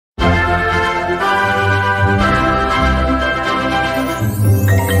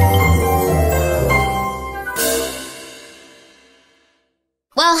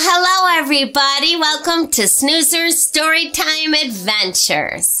everybody. Welcome to Snoozer's Storytime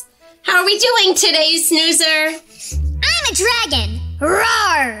Adventures. How are we doing today, Snoozer? I'm a dragon.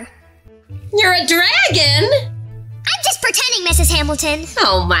 Roar! You're a dragon? I'm just pretending, Mrs. Hamilton.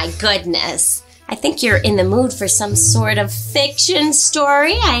 Oh, my goodness. I think you're in the mood for some sort of fiction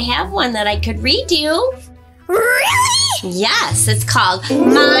story. I have one that I could read you. Really? Yes, it's called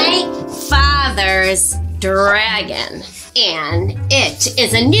My Father's Dragon. And it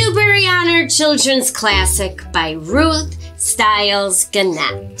is a Newbery Honored children's classic by Ruth Stiles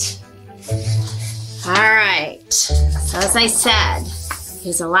Gannett. All right, so as I said,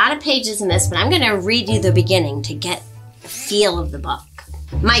 there's a lot of pages in this, but I'm going to read you the beginning to get the feel of the book.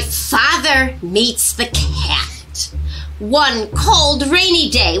 My father meets the cat. One cold, rainy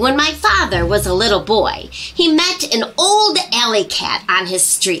day when my father was a little boy, he met an old alley cat on his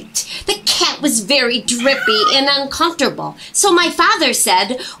street. The cat was very drippy and uncomfortable, so my father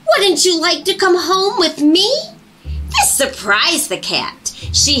said, "Wouldn't you like to come home with me?" This surprised the cat.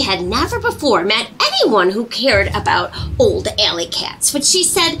 She had never before met anyone who cared about old alley cats, but she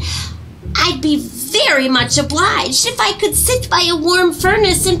said, "I'd be very much obliged if I could sit by a warm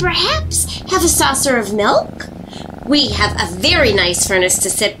furnace and perhaps have a saucer of milk." "We have a very nice furnace to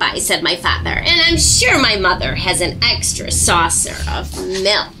sit by," said my father, "and I'm sure my mother has an extra saucer of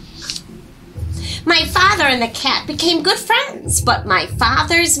milk." My father and the cat became good friends, but my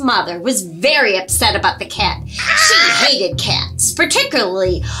father's mother was very upset about the cat. She hated cats,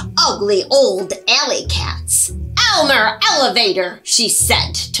 particularly ugly old alley cats. "Elmer Elevator," she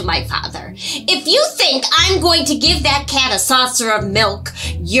said to my father, "if you think I'm going to give that cat a saucer of milk,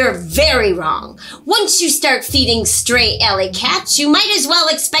 you're very wrong. Once you start feeding stray alley cats, you might as well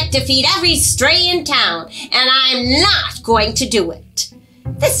expect to feed every stray in town, and I'm not going to do it."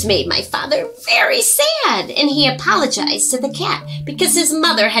 This made my father very sad, and he apologized to the cat because his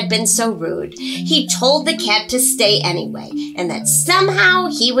mother had been so rude. He told the cat to stay anyway, and that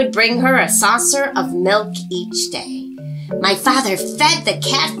somehow he would bring her a saucer of milk each day. My father fed the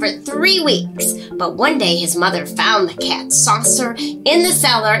cat for 3 weeks, but one day his mother found the cat's saucer in the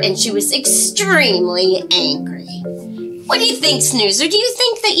cellar, and she was extremely angry. What do you think, Snoozer? Do you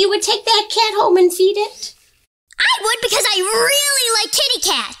think that you would take that cat home and feed it? I would because I really like kitty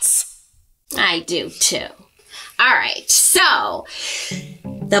cats. I do too. All right, so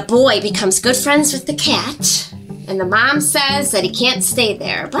the boy becomes good friends with the cat, and the mom says that he can't stay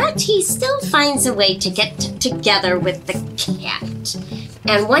there, but he still finds a way to get together with the cat.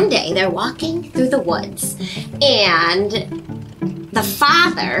 And one day they're walking through the woods, and the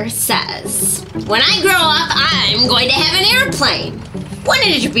father says, "When I grow up, I'm going to have an airplane.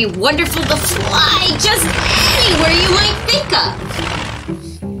 Wouldn't it be wonderful to fly just anywhere you might think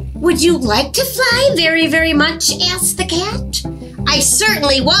of?" "Would you like to fly very, very much?" asked the cat. "I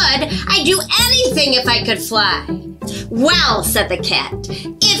certainly would. I'd do anything if I could fly." "Well," said the cat,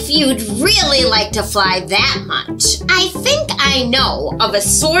 "if you'd really like to fly that much, I think I know of a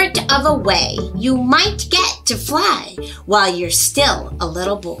sort of a way you might get to fly while you're still a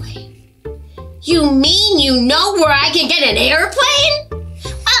little boy." "You mean you know where I can get an airplane?"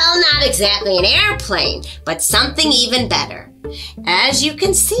 "Well, not exactly an airplane, but something even better. As you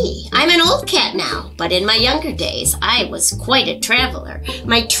can see, I'm an old cat now, but in my younger days, I was quite a traveler.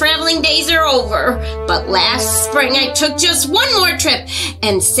 My traveling days are over, but last spring I took just one more trip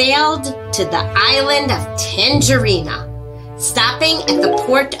and sailed to the island of Tangerina, stopping at the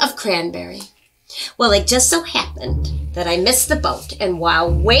port of Cranberry. Well, it just so happened that I missed the boat, and while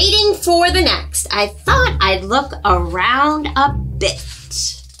waiting for the next, I thought I'd look around a bit."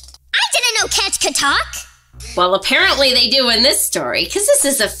 I didn't know cats could talk. Well, apparently they do in this story, because this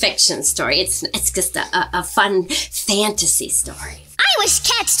is a fiction story. It's just a fun fantasy story. I wish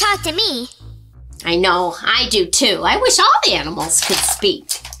cats talked to me. I know, I do too. I wish all the animals could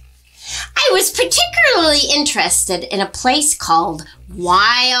speak. I was particularly interested in a place called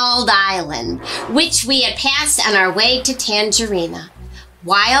Wild Island, which we had passed on our way to Tangerina.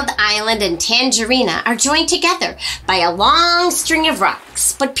 Wild Island and Tangerina are joined together by a long string of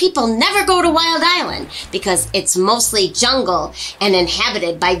rocks, but people never go to Wild Island because it's mostly jungle and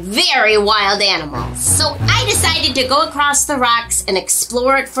inhabited by very wild animals. So I decided to go across the rocks and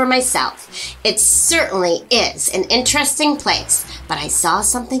explore it for myself. It certainly is an interesting place, but I saw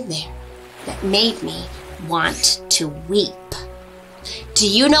something there that made me want to weep. Do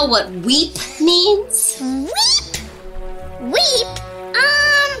you know what weep means? Weep? Weep?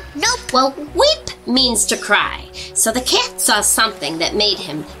 Nope. Well, weep means to cry. So the cat saw something that made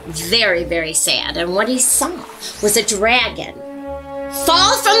him very, very sad. And what he saw was a dragon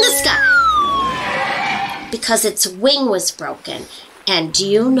fall from the sky because its wing was broken And do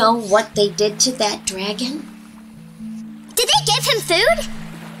you know what they did to that dragon? Did they give him food?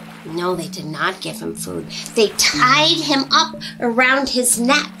 No, they did not give him food. They tied him up around his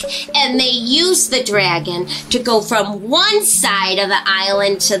neck, and they used the dragon to go from one side of the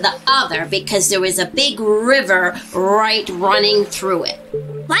island to the other because there was a big river right running through it.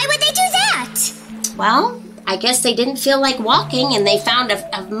 Why would they do that? Well, I guess they didn't feel like walking, and they found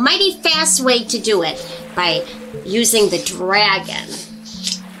a mighty fast way to do it by using the dragon.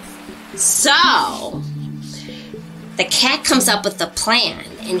 So, the cat comes up with a plan,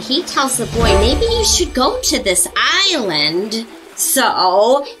 and he tells the boy, maybe you should go to this island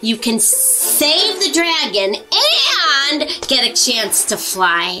so you can save the dragon and get a chance to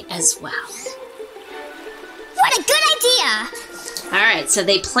fly as well. What a good idea! All right, so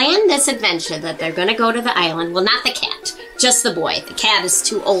they plan this adventure that they're going to go to the island. Well, not the cat, just the boy. The cat is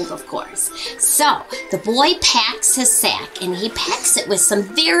too old, of course. So the boy packs his sack, and he packs it with some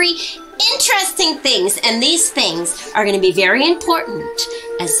very interesting things. And these things are going to be very important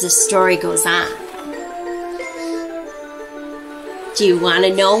as the story goes on. Do you want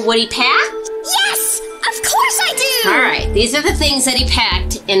to know what he packed? Yes, of course I do! All right, these are the things that he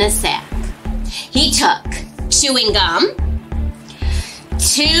packed in a sack. He took chewing gum,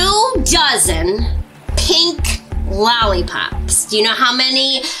 24 pink lollipops. Do you know how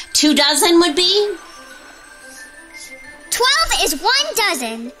many 24 would be? 12 is 1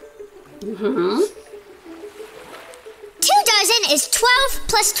 dozen. 2 dozen is 12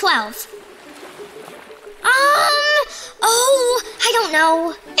 plus 12. I don't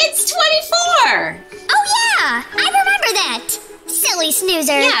know. It's 24. Oh yeah, I remember that. Silly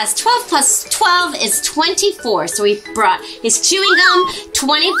snoozer. Yes, 12 plus 12 is 24. So he brought his chewing gum,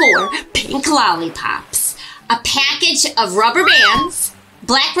 24 pink lollipops, a package of rubber bands,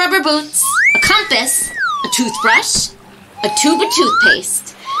 black rubber boots, a compass, a toothbrush, a tube of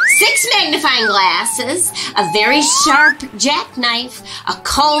toothpaste, 6 magnifying glasses, a very sharp jackknife, a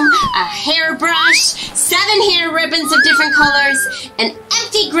comb, a hairbrush, 7 hair ribbons of different colors, an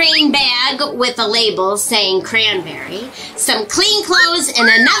empty green bag with a label saying cranberry, some clean clothes, and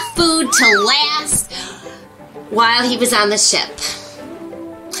enough food to last while he was on the ship.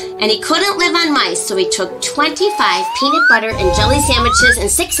 And he couldn't live on mice, so he took 25 peanut butter and jelly sandwiches and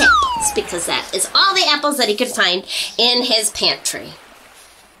 6 apples, because that is all the apples that he could find in his pantry.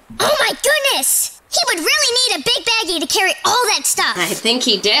 Oh my goodness! He would really need a big baggie to carry all that stuff. I think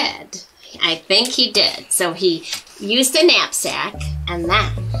he did. So he used a knapsack and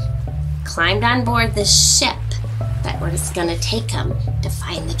then climbed on board the ship that was going to take him to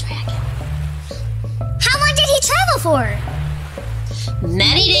find the dragon. How long did he travel for?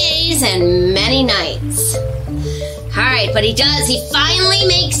 Many days and many nights. All right, but he finally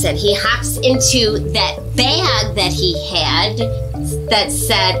makes it. He hops into that bag that he had that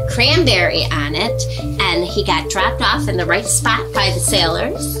said cranberry on it, and he got dropped off in the right spot by the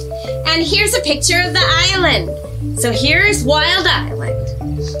sailors. And here's a picture of the island. So here's Wild Island,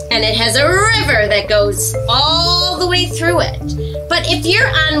 and it has a river that goes all the way through it. But if you're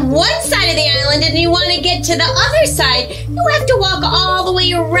on one side of the island and you want to get to the other side, you have to walk all the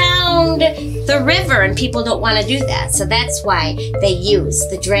way around the river, and people don't want to do that. So that's why they use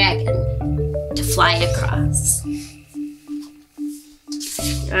the dragon to fly across.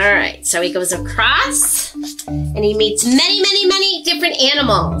 All right, so he goes across, and he meets many, many, many different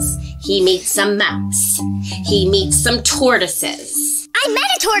animals. He meets some mouse. He meets some tortoises. I met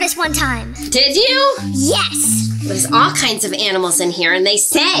a tortoise one time. Did you? Yes. There's all kinds of animals in here, and they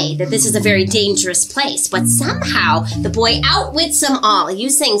say that this is a very dangerous place. But somehow the boy outwits them all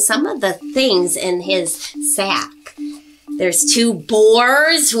using some of the things in his sack. There's 2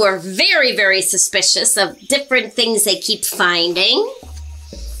 boars who are very, very suspicious of different things they keep finding.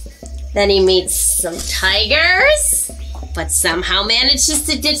 Then he meets some tigers, but somehow manages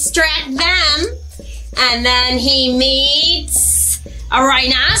to distract them. And then he meets a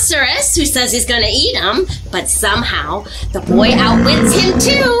rhinoceros who says he's going to eat him, but somehow the boy outwits him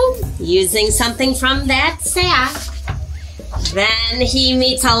too, using something from that sack. Then he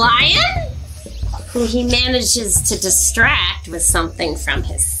meets a lion, who he manages to distract with something from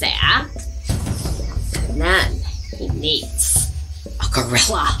his sack. And then he meets a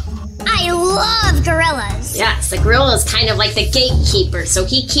gorilla. I love gorillas. Yes, the gorilla is kind of like the gatekeeper, so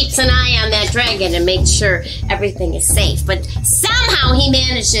he keeps an eye on that dragon and makes sure everything is safe. But somehow he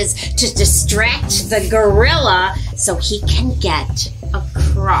manages to distract the gorilla so he can get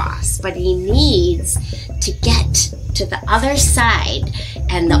across. But he needs to get to the other side,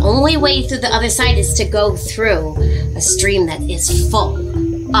 and the only way through the other side is to go through a stream that is full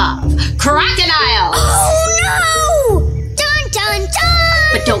of crocodiles. Oh no! Dun dun dun,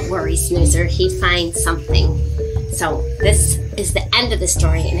 dun! But don't worry, Snoozer, he finds something. So this is the end of the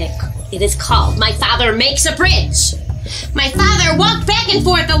story, and it is called My Father Makes a Bridge. My father walked back and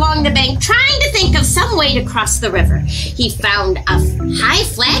forth along the bank, trying to think of some way to cross the river. He found a high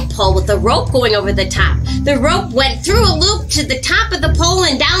flagpole with a rope going over the top. The rope went through a loop to the top of the pole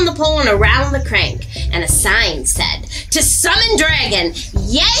and down the pole and around the crank. And a sign said, "To summon dragon,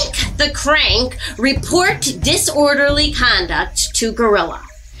 yank the crank, report disorderly conduct to gorilla."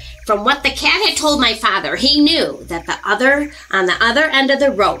 From what the cat had told my father, he knew that on the other end of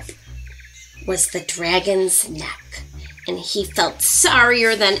the rope was the dragon's neck. And he felt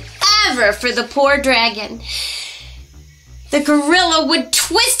sorrier than ever for the poor dragon. The gorilla would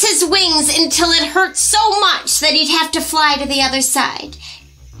twist his wings until it hurt so much that he'd have to fly to the other side.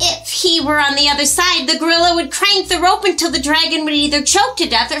 If he were on the other side, the gorilla would crank the rope until the dragon would either choke to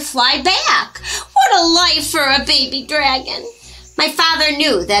death or fly back. What a life for a baby dragon. My father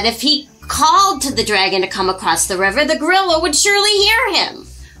knew that if he called to the dragon to come across the river, the gorilla would surely hear him.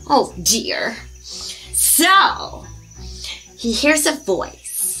 Oh dear. So he hears a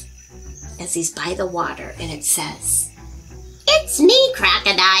voice as he's by the water, and it says, "It's me,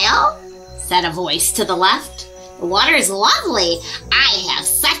 crocodile," said a voice to the left. "The water is lovely. I have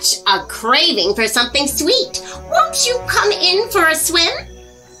such a craving for something sweet. Won't you come in for a swim?"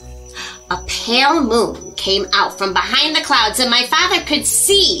 A pale moon came out from behind the clouds, and my father could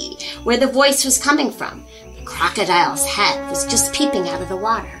see where the voice was coming from. The crocodile's head was just peeping out of the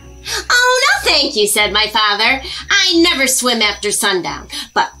water. "Oh, no, thank you," said my father. "I never swim after sundown,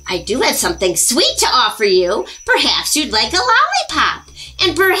 but I do have something sweet to offer you. Perhaps you'd like a lollipop.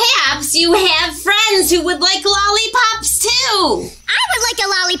 And perhaps you have friends who would like lollipops, too." I would like a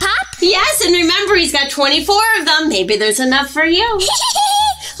lollipop. Yes, and remember, he's got 24 of them. Maybe there's enough for you.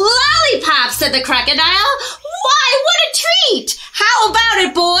 "Lollipop," said the crocodile. "Why, what a treat! How about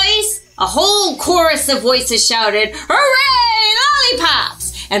it, boys?" A whole chorus of voices shouted, "Hooray,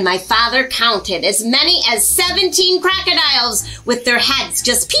 lollipops!" And my father counted as many as 17 crocodiles with their heads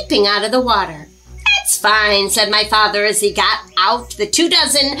just peeping out of the water. "That's fine," said my father as he got out the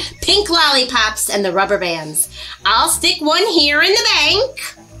 24 pink lollipops and the rubber bands. "I'll stick one here in the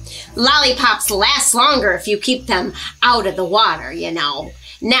bank. Lollipops last longer if you keep them out of the water, you know.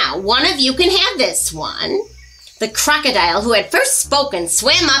 Now, one of you can have this one." The crocodile who had first spoken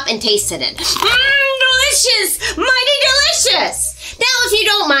swam up and tasted it. "Delicious! Mighty delicious!" "Now, if you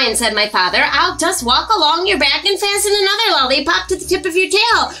don't mind," said my father, "I'll just walk along your back and fasten another lollipop to the tip of your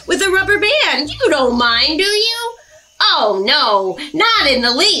tail with a rubber band. You don't mind, do you?" "Oh, no, not in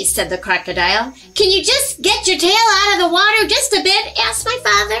the least," said the crocodile. "Can you just get your tail out of the water just a bit?" asked my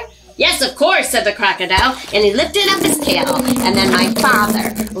father. "Yes, of course," said the crocodile, and he lifted up his tail. And then my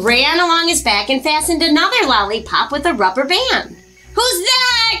father ran along his back and fastened another lollipop with a rubber band. "Who's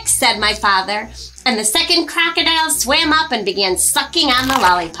next?" said my father. And the second crocodile swam up and began sucking on the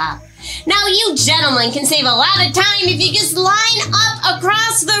lollipop. "Now you gentlemen can save a lot of time if you just line up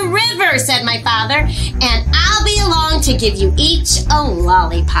across the river," said my father, "and I'll be along to give you each a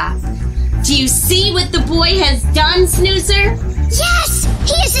lollipop." Do you see what the boy has done, Snoozer? Yes!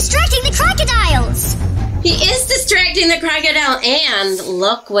 He is distracting the crocodiles! He is distracting the crocodile, and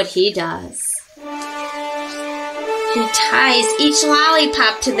look what he does. He ties each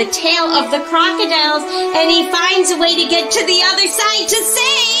lollipop to the tail of the crocodiles, and he finds a way to get to the other side to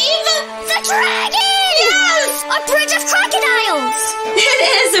save the dragon! Yes! A bridge of crocodiles! It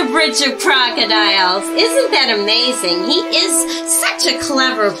is a bridge of crocodiles. Isn't that amazing? He is such a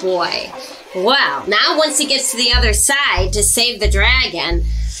clever boy. Well, now once he gets to the other side to save the dragon,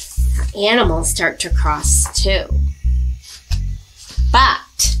 animals start to cross too. But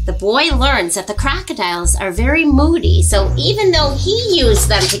the boy learns that the crocodiles are very moody, so even though he used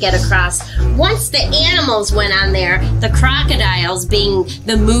them to get across, once the animals went on there, the crocodiles, being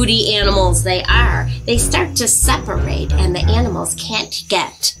the moody animals they are, they start to separate and the animals can't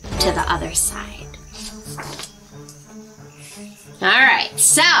get to the other side. Alright,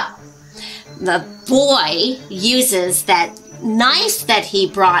 so the boy uses that knife that he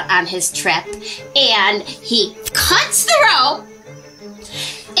brought on his trip and he cuts the rope.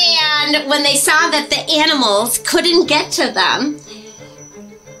 And when they saw that the animals couldn't get to them,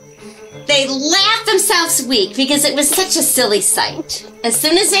 they laughed themselves weak because it was such a silly sight. As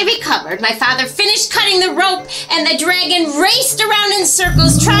soon as they recovered, my father finished cutting the rope and the dragon raced around in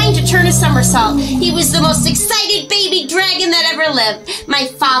circles trying to turn a somersault. He was the most excited baby dragon that ever lived. My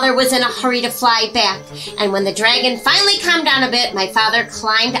father was in a hurry to fly back. And when the dragon finally calmed down a bit, my father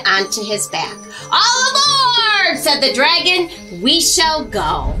climbed onto his back. "All aboard," said the dragon. "We shall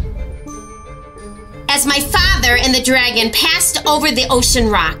go." As my father and the dragon passed over the ocean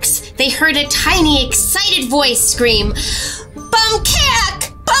rocks, they heard a tiny, excited voice scream,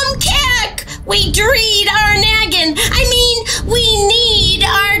 "Bumkak! Bumkak! We dreed our naggin! We need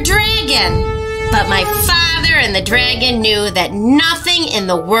our dragon!" But my father and the dragon knew that nothing in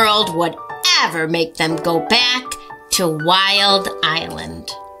the world would ever make them go back to Wild Island.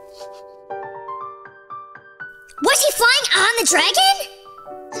 Was he flying on the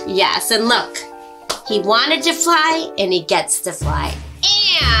dragon? Yes, and look. He wanted to fly, and he gets to fly.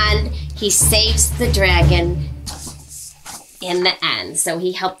 And he saves the dragon in the end. So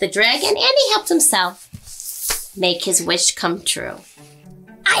he helped the dragon, and he helped himself make his wish come true.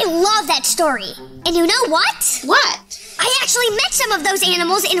 I love that story. And you know what? What? I actually met some of those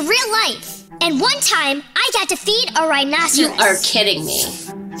animals in real life. And one time, I got to feed a rhinoceros. You are kidding me.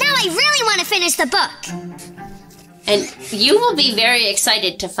 Now I really want to finish the book. And you will be very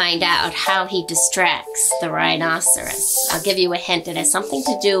excited to find out how he distracts the rhinoceros. I'll give you a hint. It has something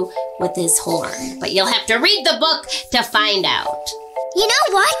to do with his horn. But you'll have to read the book to find out. You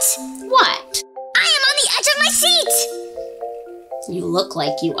know what? What? I am on the edge of my seat. You look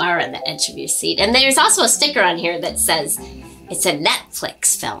like you are on the edge of your seat. And there's also a sticker on here that says it's a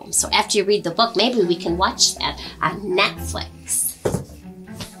Netflix film. So after you read the book, maybe we can watch that on Netflix.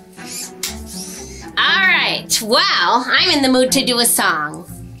 All right, well, I'm in the mood to do a song.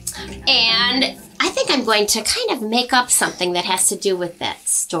 And I think I'm going to kind of make up something that has to do with that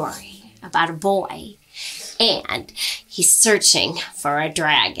story about a boy. And he's searching for a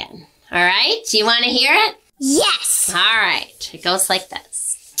dragon. All right, do you want to hear it? Yes. All right, it goes like this.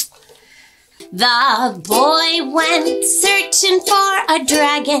 The boy went searching for a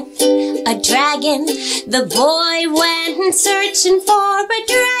dragon, a dragon. The boy went searching for a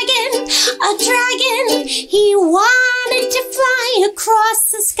dragon, a dragon. He wanted to fly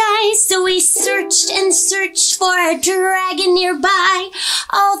across the sky, so he searched and searched for a dragon nearby.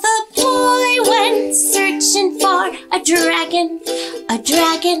 Oh, the boy went searching for a dragon, a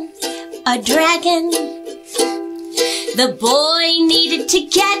dragon, a dragon. The boy needed to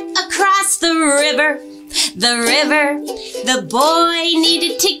get across the river, the river. The boy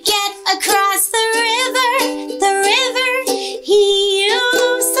needed to get across the river, the river. He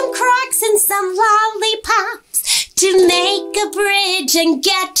used some crocs and some lollipops to make a bridge and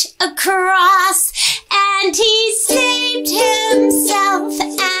get across. And he saved himself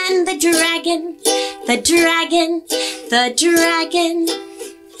and the dragon, the dragon, the dragon.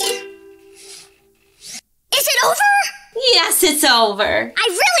 Is it over? Yes, it's over. I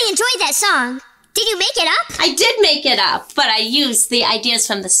really enjoyed that song. Did you make it up? I did make it up, but I used the ideas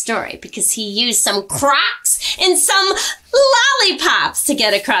from the story because he used some crocs and some lollipops to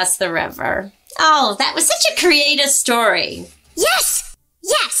get across the river. Oh, that was such a creative story. Yes,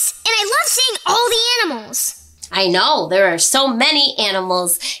 yes, and I love seeing all the animals. I know, there are so many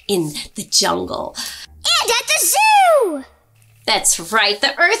animals in the jungle. And at the zoo! That's right.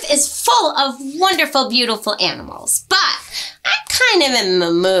 The earth is full of wonderful, beautiful animals. But I'm kind of in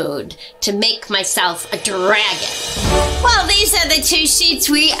the mood to make myself a dragon. Well, these are the 2 sheets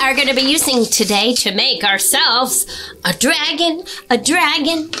we are going to be using today to make ourselves a dragon, a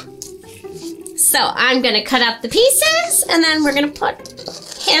dragon. So I'm going to cut up the pieces and then we're going to put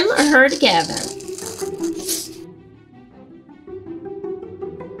him or her together.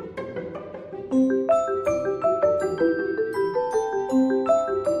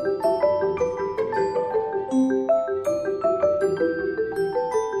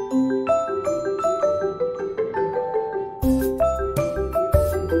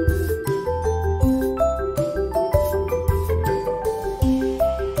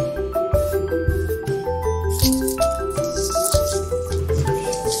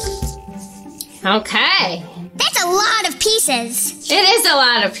 Okay. That's a lot of pieces. It is a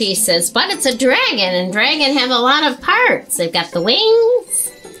lot of pieces, but it's a dragon, and dragons have a lot of parts. They've got the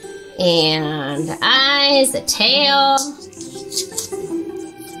wings, and the eyes, the tail.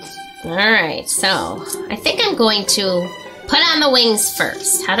 Alright, so I think I'm going to put on the wings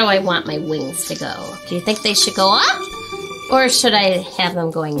first. How do I want my wings to go? Do you think they should go up, or should I have them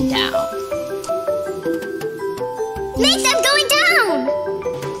going down? Make them going down!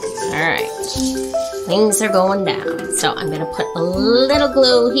 Alright, wings are going down. So I'm going to put a little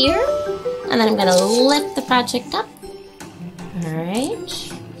glue here, and then I'm going to lift the project up.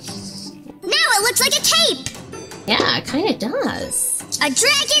 Alright. Now it looks like a cape! Yeah, it kind of does. A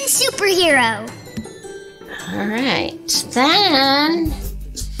dragon superhero! Alright, then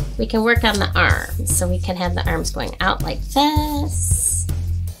we can work on the arms. So we can have the arms going out like this.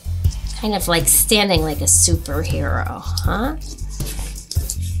 Kind of like standing like a superhero, huh?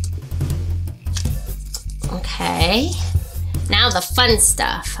 Okay. Now the fun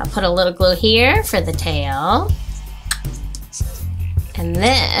stuff. I'll put a little glue here for the tail. And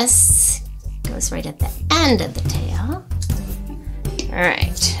this goes right at the end of the tail. All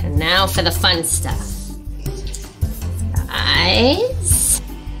right, and now for the fun stuff. The eyes.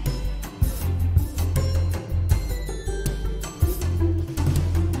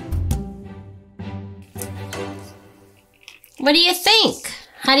 What do you think?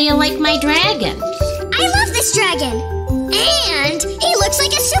 How do you like my dragon? I love this dragon! And he looks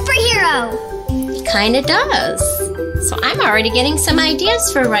like a superhero! He kinda does. So I'm already getting some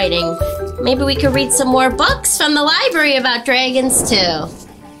ideas for writing. Maybe we could read some more books from the library about dragons too.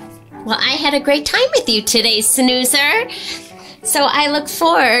 Well, I had a great time with you today, Snoozer. So I look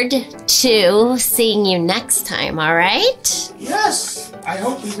forward to seeing you next time, all right? Yes! I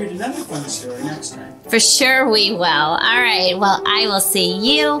hope we read another fun story next time. For sure we will. All right, well, I will see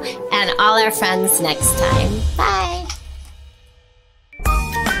you and all our friends next time. Bye.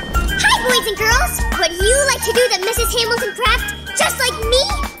 Hi, boys and girls! Would you like to do the Mrs. Hamilton craft just like me?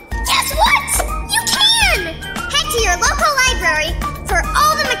 Guess what? You can! Head to your local library for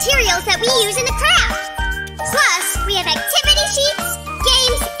all the materials that we use in the craft. Plus,